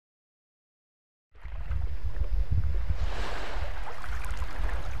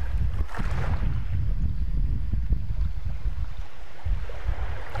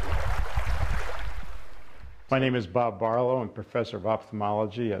My name is Bob Barlow. I'm professor of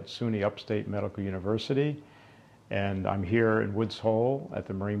ophthalmology at SUNY Upstate Medical University, and I'm here in Woods Hole at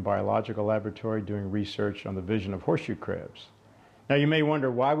the Marine Biological Laboratory doing research on the vision of horseshoe crabs. Now you may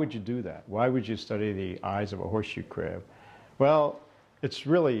wonder, why would you do that? Why would you study the eyes of a horseshoe crab? Well, it's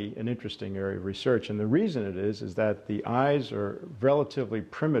really an interesting area of research, and the reason it is that the eyes are relatively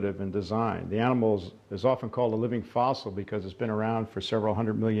primitive in design. The animal is often called a living fossil because it's been around for several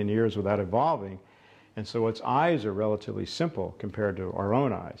 100 million years without evolving. And so its eyes are relatively simple compared to our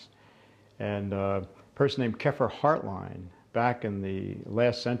own eyes. And a person named Keffer Hartline, back in the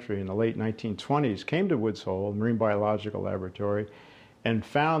last century, in the late 1920s, came to Woods Hole, Marine Biological Laboratory, and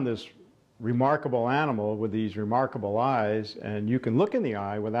found this remarkable animal with these remarkable eyes. And you can look in the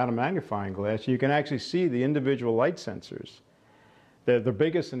eye without a magnifying glass. You can actually see the individual light sensors. They're the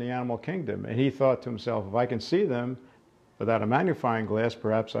biggest in the animal kingdom. And he thought to himself, if I can see them without a magnifying glass,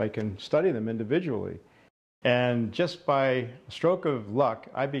 perhaps I can study them individually. And just by a stroke of luck,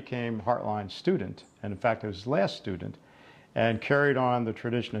 I became Hartline's student, and in fact I was his last student, and carried on the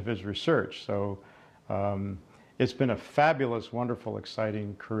tradition of his research. So it's been a fabulous, wonderful,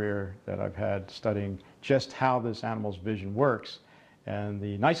 exciting career that I've had studying just how this animal's vision works. And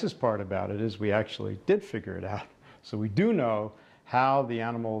the nicest part about it is we actually did figure it out. So we do know how the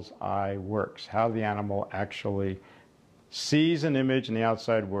animal's eye works, how the animal actually sees an image in the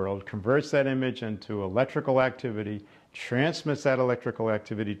outside world, converts that image into electrical activity, transmits that electrical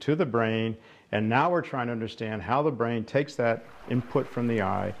activity to the brain, and now we're trying to understand how the brain takes that input from the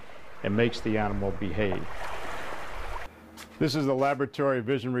eye and makes the animal behave. This is the Laboratory of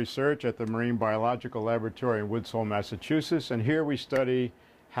Vision Research at the Marine Biological Laboratory in Woods Hole, Massachusetts, and here we study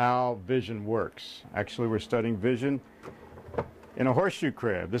how vision works. Actually, we're studying vision in a horseshoe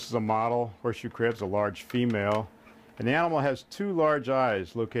crab. This is a model horseshoe crab, a large female. And the animal has two large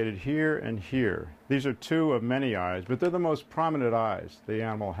eyes located here and here. These are two of many eyes, but they're the most prominent eyes the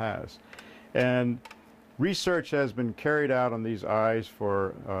animal has. And research has been carried out on these eyes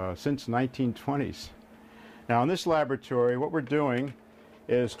for since 1920s. Now in this laboratory, what we're doing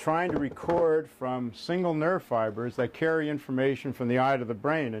is trying to record from single nerve fibers that carry information from the eye to the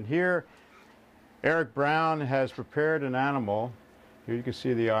brain. And here, Eric Brown has prepared an animal. Here you can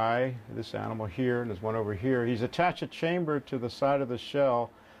see the eye, this animal here, and there's one over here. He's attached a chamber to the side of the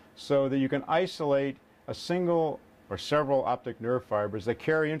shell so that you can isolate a single or several optic nerve fibers that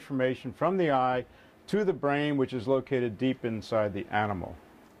carry information from the eye to the brain, which is located deep inside the animal.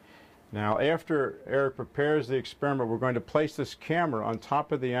 Now, after Eric prepares the experiment, we're going to place this camera on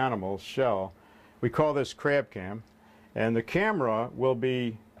top of the animal's shell. We call this crab cam, and the camera will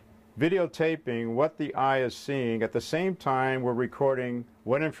be videotaping what the eye is seeing. At the same time, we're recording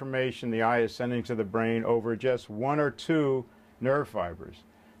what information the eye is sending to the brain over just one or two nerve fibers.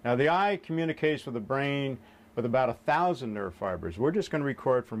 Now, the eye communicates with the brain with about 1,000 nerve fibers. We're just going to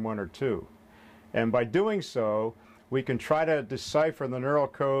record from one or two. And by doing so, we can try to decipher the neural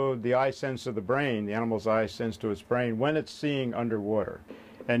code the eye sends to the brain, the animal's eye sends to its brain, when it's seeing underwater.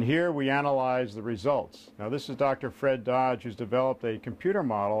 And here we analyze the results. Now, this is Dr. Fred Dodge, who's developed a computer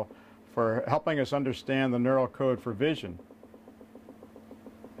model for helping us understand the neural code for vision.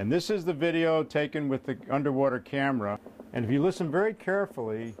 And this is the video taken with the underwater camera. And if you listen very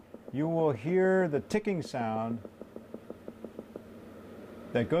carefully, you will hear the ticking sound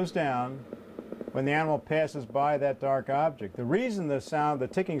that goes down when the animal passes by that dark object. The reason the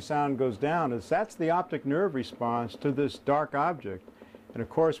ticking sound goes down is that's the optic nerve response to this dark object. And of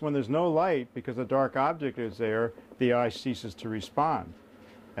course, when there's no light, because the dark object is there, the eye ceases to respond.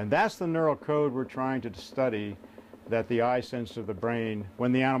 And that's the neural code we're trying to study that the eye sends to the brain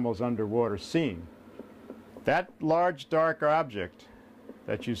when the animal's underwater seeing. That large dark object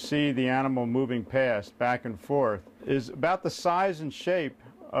that you see the animal moving past back and forth is about the size and shape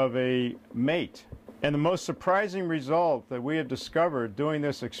of a mate. And the most surprising result that we have discovered doing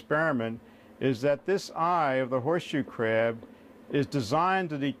this experiment is that this eye of the horseshoe crab is designed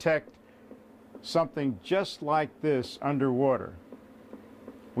to detect something just like this underwater.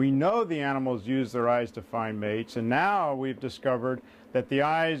 We know the animals use their eyes to find mates, and now we've discovered that the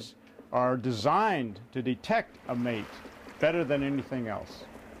eyes are designed to detect a mate better than anything else.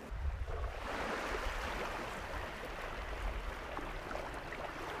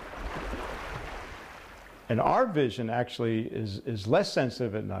 And our vision actually is less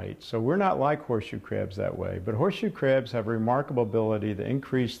sensitive at night, so we're not like horseshoe crabs that way. But horseshoe crabs have a remarkable ability to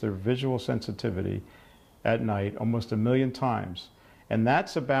increase their visual sensitivity at night almost 1 million times. And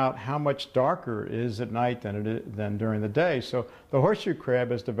that's about how much darker it is at night than during the day. So the horseshoe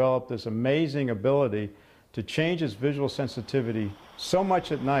crab has developed this amazing ability to change its visual sensitivity so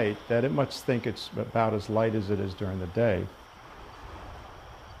much at night that it must think it's about as light as it is during the day.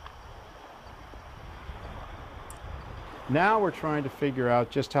 Now we're trying to figure out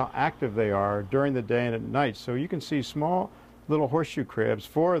just how active they are during the day and at night. So you can see small little horseshoe crabs,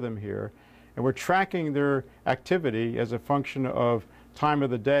 4 of them here, and we're tracking their activity as a function of time of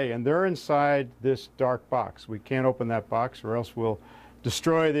the day, and they're inside this dark box. We can't open that box or else we'll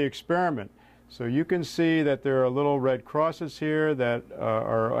destroy the experiment. So you can see that there are little red crosses here that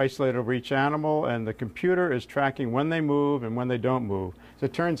are isolated over each animal, and the computer is tracking when they move and when they don't move. So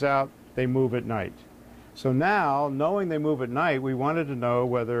it turns out they move at night. So now, knowing they move at night, we wanted to know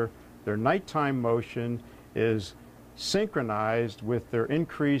whether their nighttime motion is synchronized with their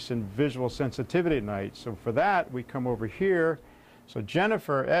increase in visual sensitivity at night. So for that, we come over here. So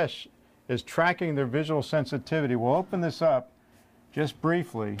Jennifer Esch is tracking their visual sensitivity. We'll open this up just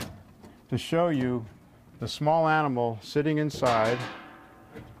briefly to show you the small animal sitting inside.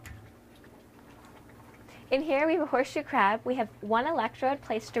 In here we have a horseshoe crab. We have one electrode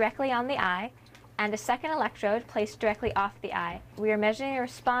placed directly on the eye and a second electrode placed directly off the eye. We are measuring the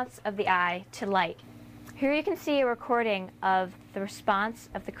response of the eye to light. Here you can see a recording of the response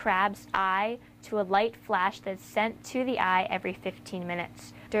of the crab's eye to a light flash that's sent to the eye every 15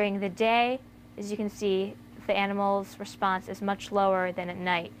 minutes. During the day, as you can see, the animal's response is much lower than at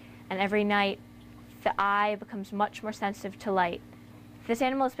night, and every night the eye becomes much more sensitive to light. This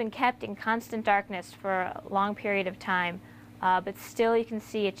animal has been kept in constant darkness for a long period of time, but still you can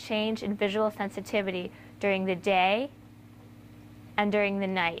see a change in visual sensitivity during the day and during the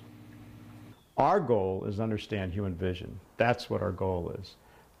night. Our goal is to understand human vision. That's what our goal is.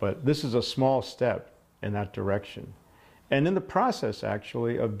 But this is a small step in that direction. And in the process,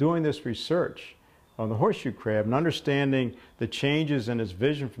 actually, of doing this research on the horseshoe crab and understanding the changes in its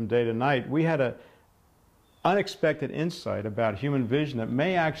vision from day to night, we had an unexpected insight about human vision that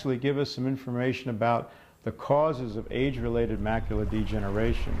may actually give us some information about the causes of age-related macular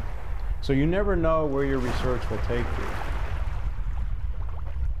degeneration. So you never know where your research will take you.